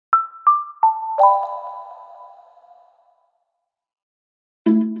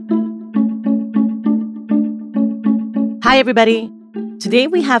Hi, everybody. Today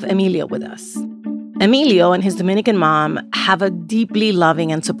we have Emilio with us. Emilio and his Dominican mom have a deeply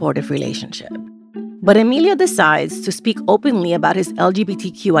loving and supportive relationship. But Emilio decides to speak openly about his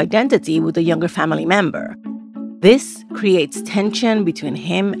LGBTQ identity with a younger family member. This creates tension between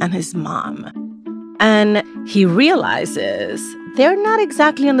him and his mom. And he realizes they're not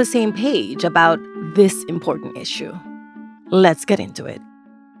exactly on the same page about this important issue. Let's get into it.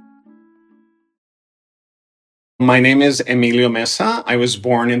 My name is Emilio Mesa. I was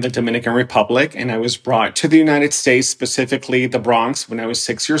born in the Dominican Republic, and I was brought to the United States, specifically the Bronx, when I was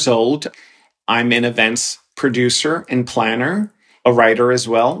 6 years old. I'm an events producer and planner, a writer as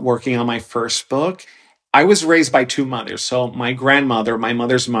well, working on my first book. I was raised by two mothers. So my grandmother, my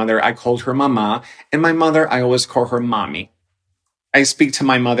mother's mother, I called her Mama, and my mother, I always call her Mamí. I speak to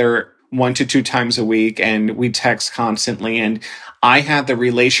my mother 1 to 2 times a week, and we text constantly. And I had the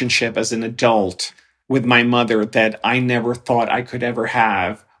relationship as an adult with my mother that I never thought I could ever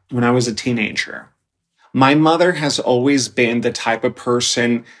have when I was a teenager. My mother has always been the type of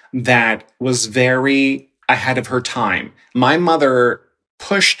person that was very ahead of her time. My mother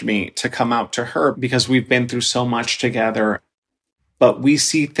pushed me to come out to her because we've been through so much together, but we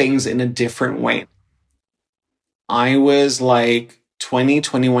see things in a different way. I was like 20,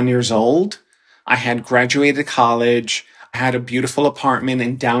 21 years old. I had graduated college. I had a beautiful apartment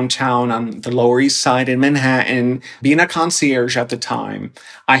in downtown on the Lower East Side in Manhattan. Being a concierge at the time,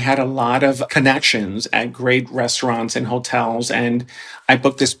 I had a lot of connections at great restaurants and hotels. And I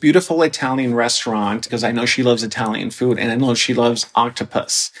booked this beautiful Italian restaurant because I know she loves Italian food and I know she loves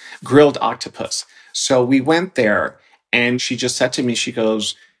octopus, grilled octopus. So we went there and she just said to me, she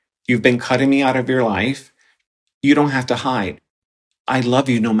goes, "You've been cutting me out of your life. You don't have to hide. I love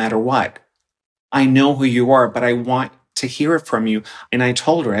you no matter what. I know who you are, but I want to hear it from you." And I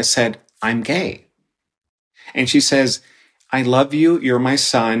told her, I said, "I'm gay." And she says, "I love you. You're my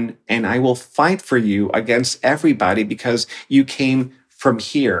son. And I will fight for you against everybody because you came from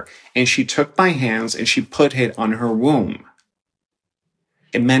here." And she took my hands and she put it on her womb.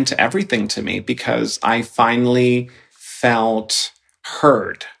 It meant everything to me because I finally felt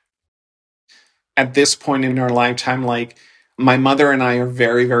heard. At this point in our lifetime, like my mother and I are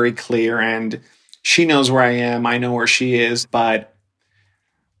very, very clear, and she knows where I am. I know where she is, but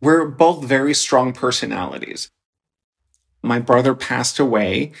we're both very strong personalities. My brother passed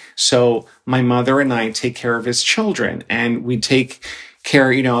away, so my mother and I take care of his children, and we take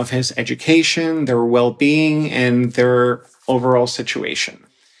care, of his education, their well-being, and their overall situation.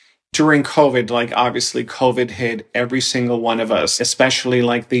 During COVID, obviously COVID hit every single one of us, especially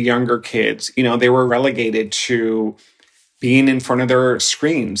the younger kids. They were relegated to being in front of their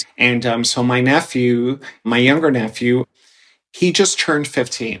screens. And so my younger nephew, he just turned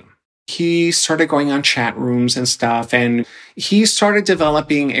 15. He started going on chat rooms and stuff, and he started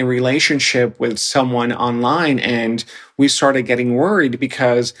developing a relationship with someone online, and we started getting worried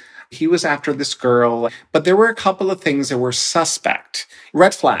because he was after this girl, but there were a couple of things that were suspect.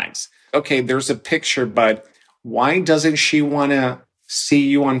 Red flags. Okay, there's a picture, but why doesn't she want to see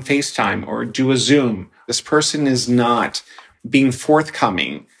you on FaceTime or do a Zoom? This person is not being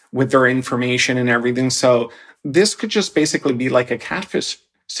forthcoming with their information and everything. So this could just basically be like a catfish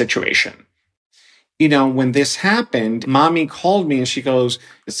situation. When this happened, Mommy called me and she goes,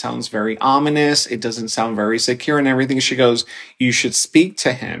 "It sounds very ominous. It doesn't sound very secure and everything." She goes, "You should speak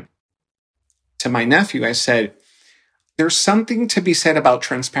to him." To my nephew, I said, there's something to be said about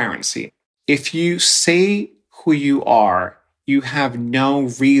transparency. If you say who you are, you have no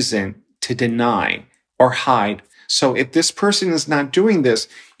reason to deny or hide. So if this person is not doing this,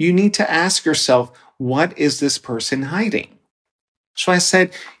 you need to ask yourself, what is this person hiding? So I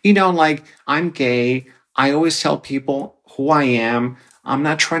said, I'm gay. I always tell people who I am. I'm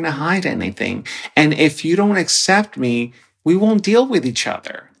not trying to hide anything. And if you don't accept me, we won't deal with each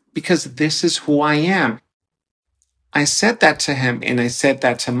other because this is who I am. I said that to him and I said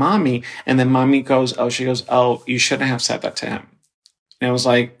that to Mommy. And then Mommy goes, "Oh, you shouldn't have said that to him." And I was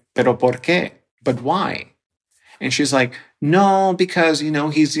like, "Pero por qué? But why?" And she's like, "No, because,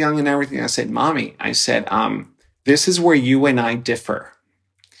 he's young and everything." I said, "Mommy," I said, this is where you and I differ.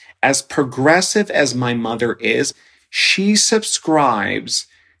 As progressive as my mother is, she subscribes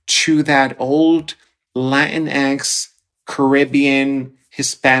to that old Latinx, Caribbean,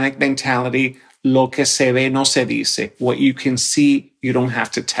 Hispanic mentality. Lo que se ve no se dice. What you can see, you don't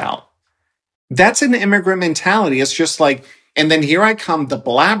have to tell. That's an immigrant mentality. It's just like, And then here I come, the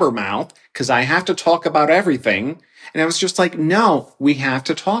blabbermouth, because I have to talk about everything. And I was just like, no, we have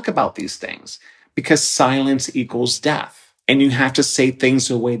to talk about these things because silence equals death. And you have to say things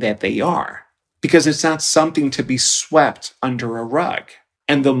the way that they are because it's not something to be swept under a rug.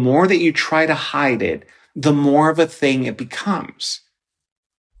 And the more that you try to hide it, the more of a thing it becomes.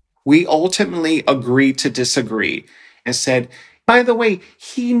 We ultimately agreed to disagree and said, by the way,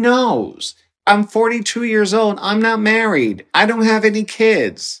 he knows. I'm 42 years old. I'm not married. I don't have any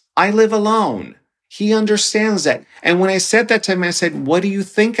kids. I live alone. He understands that. And when I said that to him, I said, what do you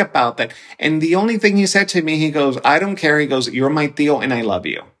think about that? And the only thing he said to me, he goes, I don't care. He goes, you're my tío and I love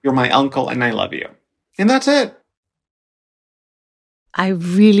you. You're my uncle and I love you. And that's it. I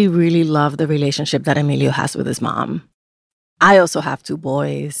really, really love the relationship that Emilio has with his mom. I also have 2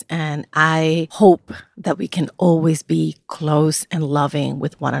 boys, and I hope that we can always be close and loving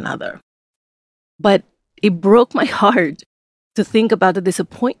with one another. But it broke my heart to think about the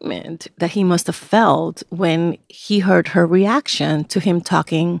disappointment that he must have felt when he heard her reaction to him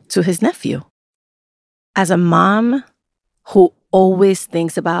talking to his nephew. As a mom who always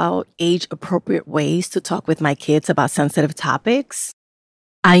thinks about age-appropriate ways to talk with my kids about sensitive topics,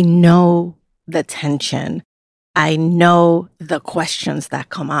 I know the tension. I know the questions that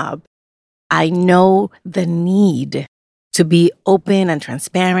come up. I know the need to be open and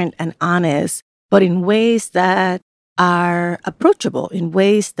transparent and honest, but in ways that are approachable, in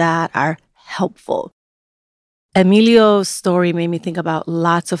ways that are helpful. Emilio's story made me think about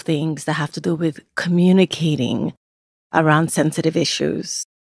lots of things that have to do with communicating around sensitive issues.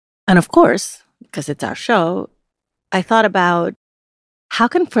 And of course, because it's our show, I thought about how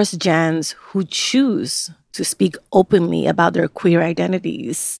can first gens who choose to speak openly about their queer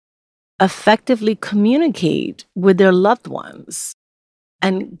identities effectively communicate with their loved ones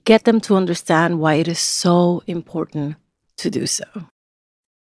and get them to understand why it is so important to do so.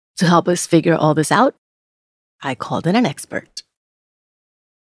 To help us figure all this out, I called in an expert.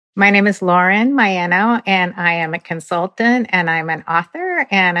 My name is Lauren Mayeno, and I am a consultant, and I'm an author,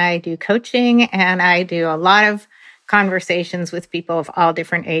 and I do coaching, and I do a lot of conversations with people of all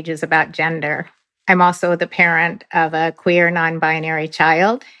different ages about gender. I'm also the parent of a queer non-binary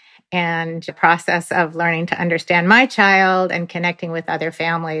child, and the process of learning to understand my child and connecting with other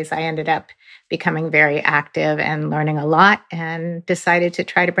families, I ended up becoming very active and learning a lot and decided to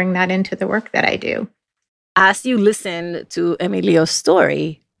try to bring that into the work that I do. As you listened to Emilio's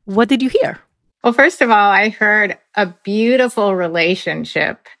story, what did you hear? Well, first of all, I heard a beautiful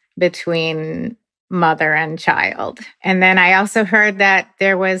relationship between mother and child. And then I also heard that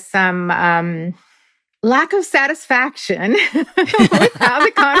there was some lack of satisfaction with how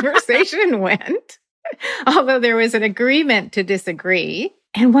the conversation went, although there was an agreement to disagree.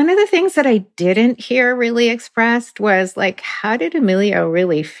 And one of the things that I didn't hear really expressed was like, how did Emilio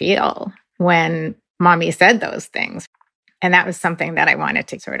really feel when Mommy said those things? And that was something that I wanted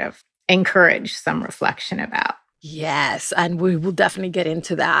to sort of encourage some reflection about. Yes, and we will definitely get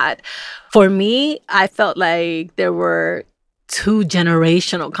into that. For me, I felt like there were 2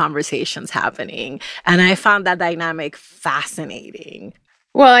 generational conversations happening, and I found that dynamic fascinating.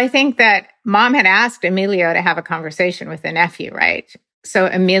 Well, I think that Mom had asked Emilio to have a conversation with the nephew, right? So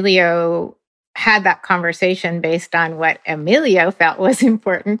Emilio had that conversation based on what Emilio felt was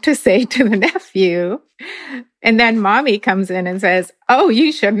important to say to the nephew. And then Mommy comes in and says, oh,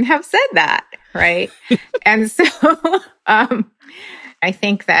 you shouldn't have said that, right? And so I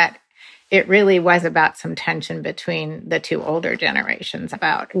think that it really was about some tension between the 2 older generations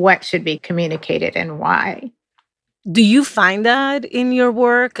about what should be communicated and why. Do you find that in your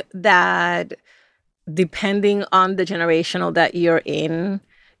work that depending on the generational that you're in,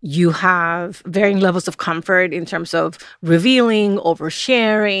 you have varying levels of comfort in terms of revealing,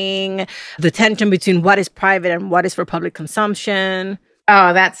 oversharing, the tension between what is private and what is for public consumption?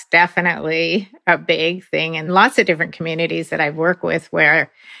 Oh, that's definitely a big thing in lots of different communities that I've worked with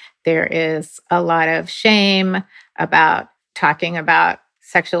where there is a lot of shame about talking about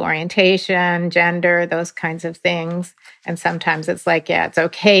sexual orientation, gender, those kinds of things. And sometimes it's like, yeah, it's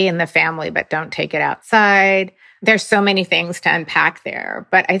okay in the family, but don't take it outside. There's so many things to unpack there,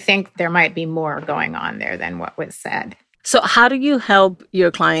 but I think there might be more going on there than what was said. So how do you help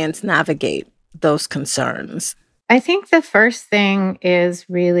your clients navigate those concerns? I think the first thing is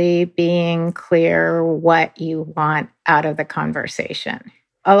really being clear what you want out of the conversation.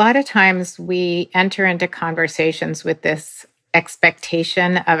 A lot of times we enter into conversations with this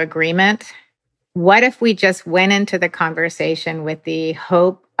expectation of agreement. What if we just went into the conversation with the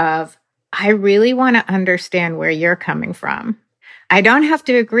hope of, I really want to understand where you're coming from. I don't have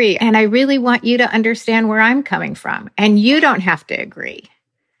to agree. And I really want you to understand where I'm coming from. And you don't have to agree.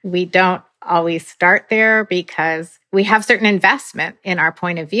 We don't always start there because we have certain investment in our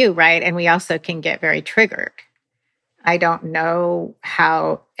point of view, right? And we also can get very triggered. I don't know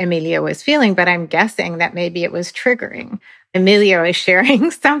how Emilio was feeling, but I'm guessing that maybe it was triggering. Emilio is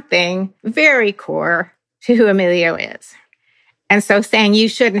sharing something very core to who Emilio is. And so saying you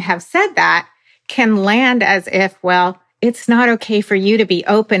shouldn't have said that can land as if, well, it's not okay for you to be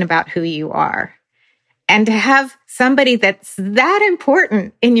open about who you are. And to have somebody that's that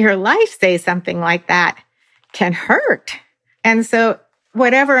important in your life say something like that can hurt. And so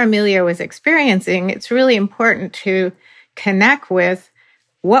whatever Emilio was experiencing, it's really important to connect with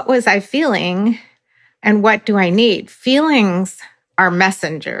what was I feeling and what do I need? Feelings are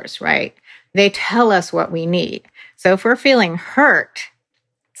messengers, right? They tell us what we need. So if we're feeling hurt,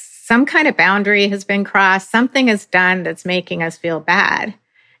 some kind of boundary has been crossed, something is done that's making us feel bad,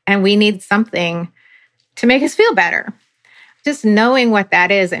 and we need something to make us feel better. Just knowing what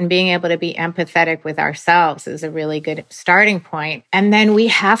that is and being able to be empathetic with ourselves is a really good starting point. And then we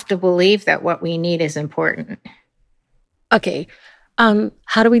have to believe that what we need is important. Okay.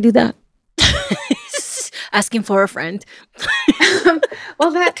 How do we do that? Asking for a friend.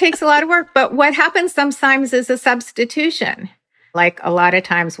 Well, that takes a lot of work. But what happens sometimes is a substitution. Like a lot of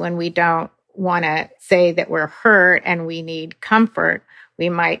times when we don't want to say that we're hurt and we need comfort, we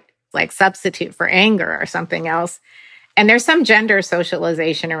might like substitute for anger or something else. And there's some gender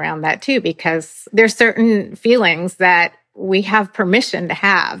socialization around that too, because there's certain feelings that we have permission to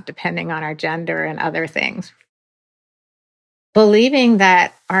have depending on our gender and other things. Believing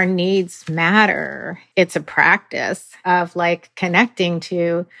that our needs matter, it's a practice of like connecting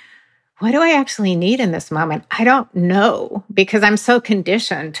to what do I actually need in this moment? I don't know because I'm so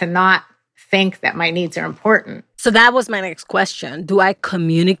conditioned to not think that my needs are important. So that was my next question. Do I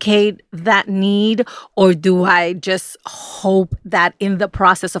communicate that need, or do I just hope that in the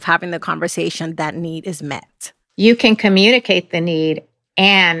process of having the conversation, that need is met? You can communicate the need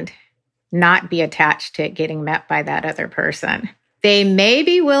and not be attached to it getting met by that other person. They may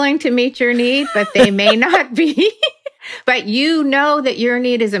be willing to meet your need, but they may not be. But you know that your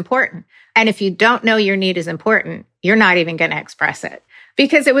need is important. And if you don't know your need is important, you're not even going to express it.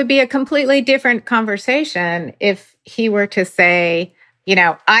 Because it would be a completely different conversation if he were to say, you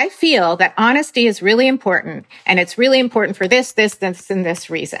know, I feel that honesty is really important. And it's really important for this, and this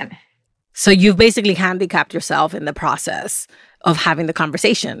reason. So you've basically handicapped yourself in the process of having the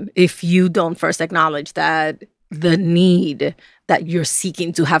conversation if you don't first acknowledge that the need that you're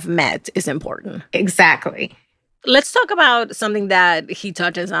seeking to have met is important. Exactly. Let's talk about something that he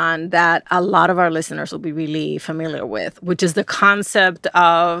touches on that a lot of our listeners will be really familiar with, which is the concept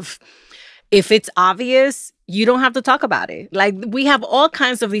of if it's obvious, you don't have to talk about it. Like we have all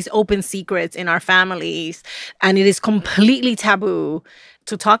kinds of these open secrets in our families, and it is completely taboo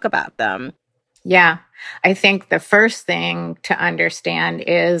to talk about them. Yeah. I think the first thing to understand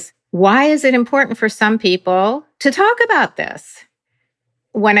is why is it important for some people to talk about this?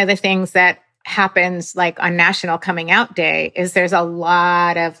 One of the things that happens like on National Coming Out Day is there's a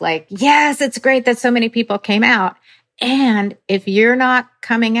lot of like, yes, it's great that so many people came out. And if you're not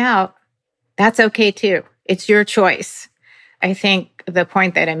coming out, that's okay too. It's your choice. I think the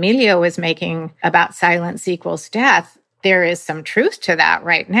point that Emilio was making about silence equals death, there is some truth to that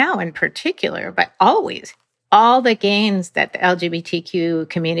right now in particular, but always. All the gains that the LGBTQ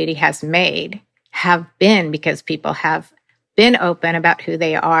community has made have been because people have been open about who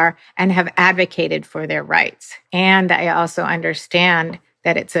they are and have advocated for their rights. And I also understand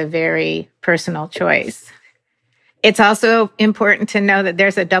that it's a very personal choice. It's also important to know that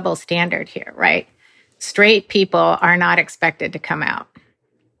there's a double standard here, right? Straight people are not expected to come out.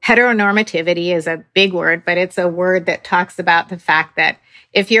 Heteronormativity is a big word, but it's a word that talks about the fact that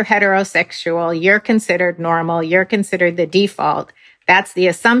if you're heterosexual, you're considered normal, you're considered the default. That's the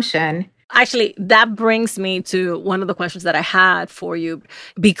assumption. Actually, that brings me to one of the questions that I had for you,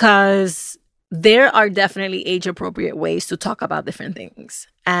 because there are definitely age-appropriate ways to talk about different things.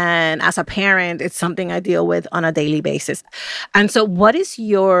 And as a parent, it's something I deal with on a daily basis. And so what is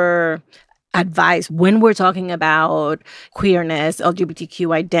your advice when we're talking about queerness,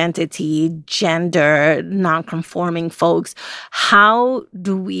 LGBTQ identity, gender, non-conforming folks? How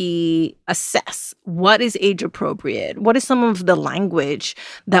do we assess what is age appropriate? What is some of the language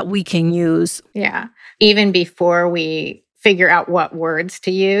that we can use? Yeah. Even before we figure out what words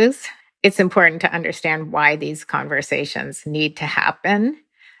to use, it's important to understand why these conversations need to happen.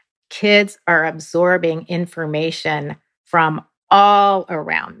 Kids are absorbing information from all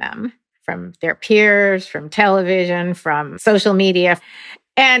around them. from their peers, from television, from social media.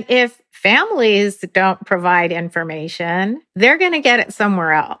 And if families don't provide information, they're going to get it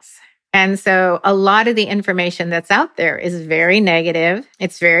somewhere else. And so a lot of the information that's out there is very negative.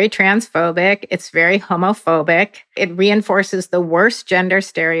 It's very transphobic. It's very homophobic. It reinforces the worst gender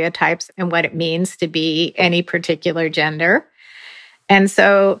stereotypes and what it means to be any particular gender. And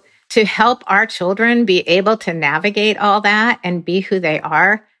so to help our children be able to navigate all that and be who they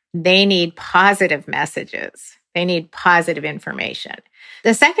are, they need positive messages. They need positive information.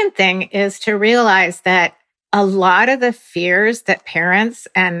 The second thing is to realize that a lot of the fears that parents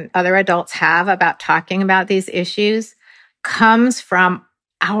and other adults have about talking about these issues comes from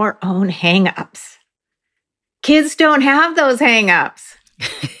our own hangups. Kids don't have those hangups,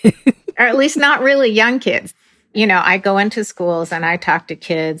 or at least not really young kids. You know, I go into schools and I talk to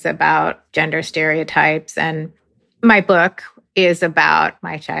kids about gender stereotypes, and my book is about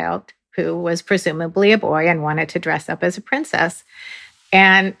my child who was presumably a boy and wanted to dress up as a princess.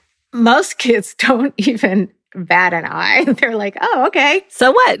 And most kids don't even bat an eye. They're like, oh, okay.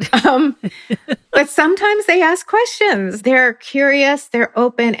 So what? But sometimes they ask questions. They're curious, they're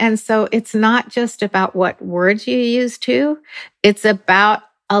open. And so it's not just about what words you use to, it's about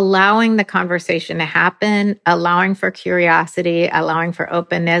allowing the conversation to happen, allowing for curiosity, allowing for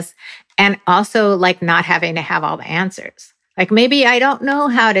openness, and also like not having to have all the answers. Like maybe I don't know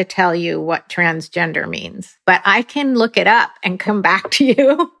how to tell you what transgender means, but I can look it up and come back to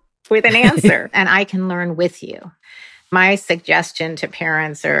you with an answer, and I can learn with you. My suggestion to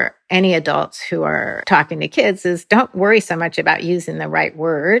parents or any adults who are talking to kids is don't worry so much about using the right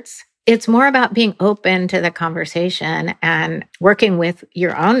words. It's more about being open to the conversation and working with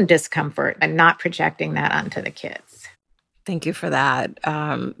your own discomfort and not projecting that onto the kids. Thank you for that.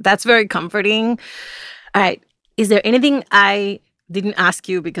 That's very comforting. All right. Is there anything I didn't ask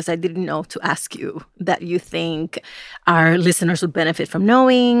you because I didn't know to ask you that you think our listeners would benefit from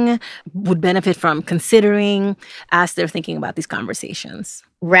knowing, would benefit from considering as they're thinking about these conversations?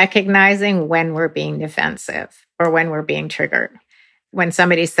 Recognizing when we're being defensive or when we're being triggered. When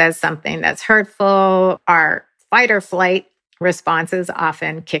somebody says something that's hurtful, our fight or flight responses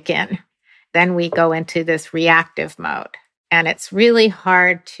often kick in. Then we go into this reactive mode. And it's really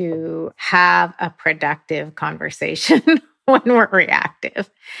hard to have a productive conversation when we're reactive.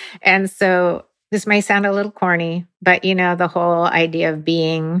 And so this may sound a little corny, but you know, the whole idea of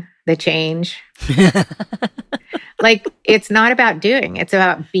being the change. Like, it's not about doing, it's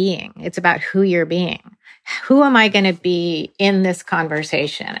about being. It's about who you're being. Who am I going to be in this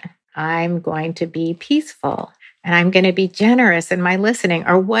conversation? I'm going to be peaceful. And I'm going to be generous in my listening,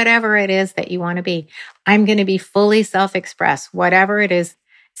 or whatever it is that you want to be. I'm going to be fully self-expressed, whatever it is.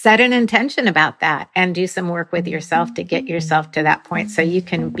 Set an intention about that and do some work with yourself to get yourself to that point so you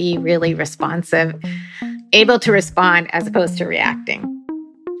can be really responsive, able to respond as opposed to reacting.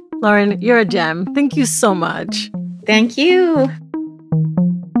 Lauren, you're a gem. Thank you so much. Thank you.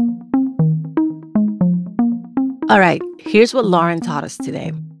 All right, here's what Lauren taught us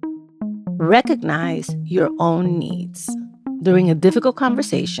today. Recognize your own needs. During a difficult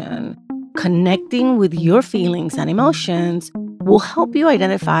conversation, connecting with your feelings and emotions will help you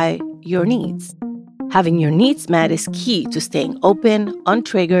identify your needs. Having your needs met is key to staying open,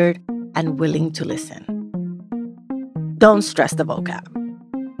 untriggered, and willing to listen. Don't stress the vocab.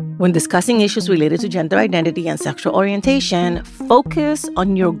 When discussing issues related to gender identity and sexual orientation, focus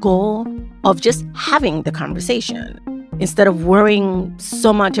on your goal of just having the conversation, instead of worrying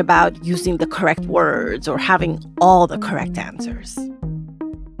so much about using the correct words or having all the correct answers.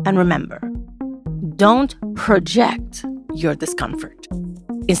 And remember, don't project your discomfort.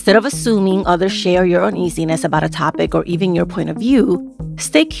 Instead of assuming others share your uneasiness about a topic or even your point of view,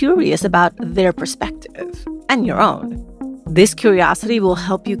 stay curious about their perspective and your own. This curiosity will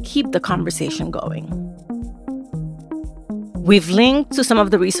help you keep the conversation going. We've linked to some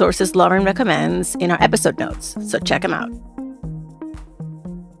of the resources Lauren recommends in our episode notes, so check them out.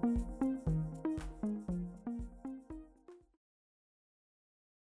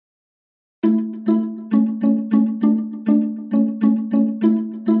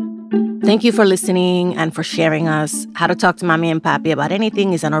 Thank you for listening and for sharing us. How to Talk to Mommy and Papi About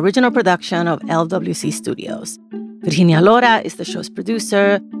Anything is an original production of LWC Studios. Virginia Lora is the show's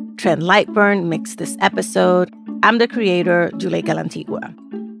producer. Trent Lightburn mixed this episode. I'm the creator, Juleika Lantigua.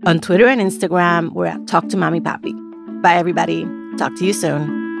 On Twitter and Instagram, we're at Talk to Mommy Papi. Bye, everybody. Talk to you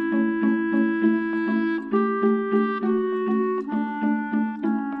soon.